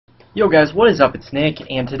Yo guys, what is up? It's Nick,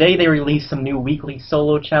 and today they released some new weekly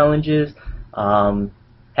solo challenges. Haven't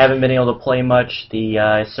been able to play much.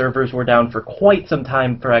 The servers were down for quite some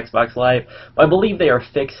time for Xbox Live, but I believe they are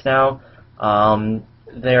fixed now.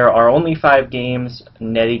 There are only 5 games,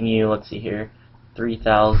 netting you, let's see here,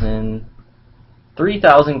 3,000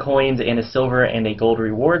 coins and a silver and a gold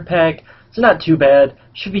reward pack. It's not too bad.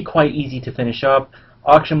 Should be quite easy to finish up.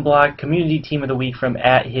 Auction block, community team of the week from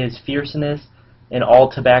 @HisFierceness. An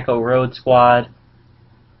all Tobacco Road squad.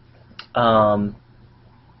 So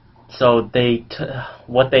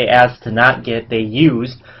what they asked to not get, they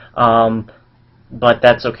used, but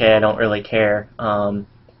that's okay. I don't really care.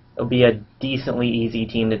 It'll be a decently easy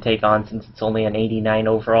team to take on since it's only an 89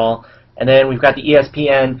 overall. And then we've got the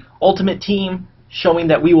ESPN Ultimate Team showing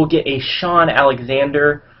that we will get a Sean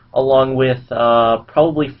Alexander along with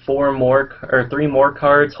probably 3 more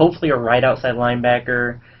cards. Hopefully a right outside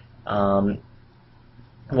linebacker.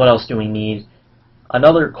 What else do we need?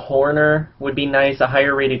 Another corner would be nice, a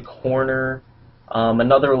higher rated corner,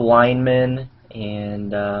 another lineman,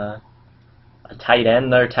 and a tight end.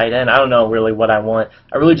 Another tight end. I don't know really what I want.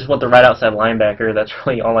 I really just want the right outside linebacker. That's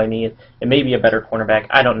really all I need. And maybe a better cornerback.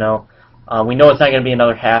 I don't know. We know it's not going to be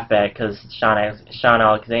another halfback because Sean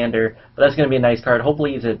Alexander, but that's going to be a nice card.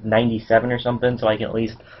 Hopefully he's at 97 or something, so I can at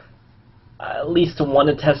least want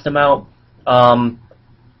to test him out.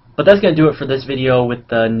 But that's going to do it for this video with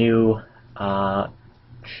the new solo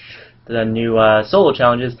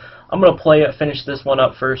challenges. I'm going to finish this one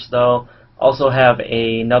up first though. Also have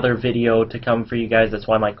another video to come for you guys. That's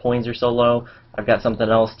why my coins are so low. I've got something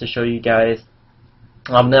else to show you guys.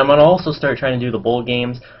 Then I'm going to also start trying to do the bowl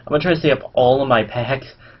games. I'm going to try to save up all of my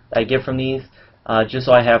packs that I get from these, just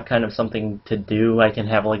so I have kind of something to do. I can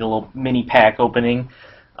have like a little mini pack opening.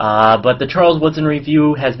 But the Charles Woodson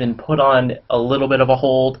review has been put on a little bit of a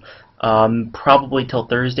hold, probably till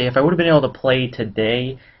Thursday. If I would have been able to play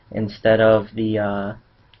today instead of the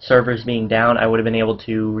servers being down, I would have been able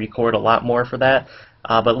to record a lot more for that.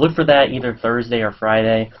 But look for that either Thursday or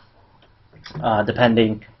Friday,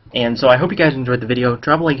 depending. And so I hope you guys enjoyed the video.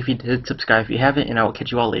 Drop a like if you did, subscribe if you haven't, and I will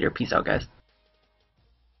catch you all later. Peace out, guys.